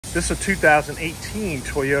This is a 2018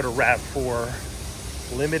 Toyota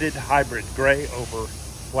RAV4 Limited Hybrid Gray over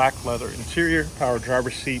black leather interior, power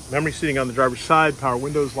driver's seat, memory seating on the driver's side, power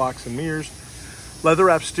windows, locks and mirrors, leather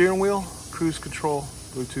wrapped steering wheel, cruise control,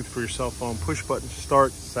 Bluetooth for your cell phone, push button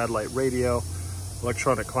start, satellite radio,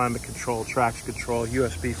 electronic climate control, traction control,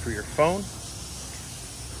 USB for your phone,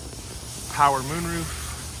 power moonroof.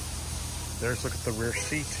 There's a look at the rear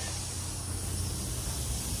seat,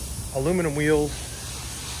 aluminum wheels,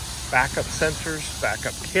 backup sensors,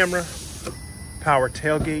 backup camera, power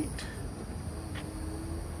tailgate.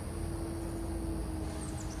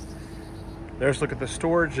 There's a look at the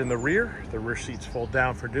storage in the rear. The rear seats fold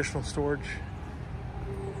down for additional storage.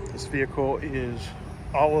 This vehicle is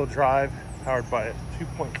all-wheel drive, powered by a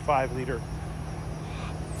 2.5 liter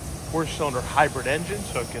four-cylinder hybrid engine,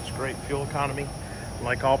 so it gets great fuel economy.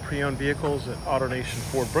 Like all pre-owned vehicles at AutoNation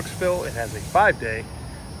Ford Brooksville, it has a 5-day,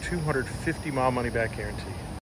 250-mile money-back guarantee.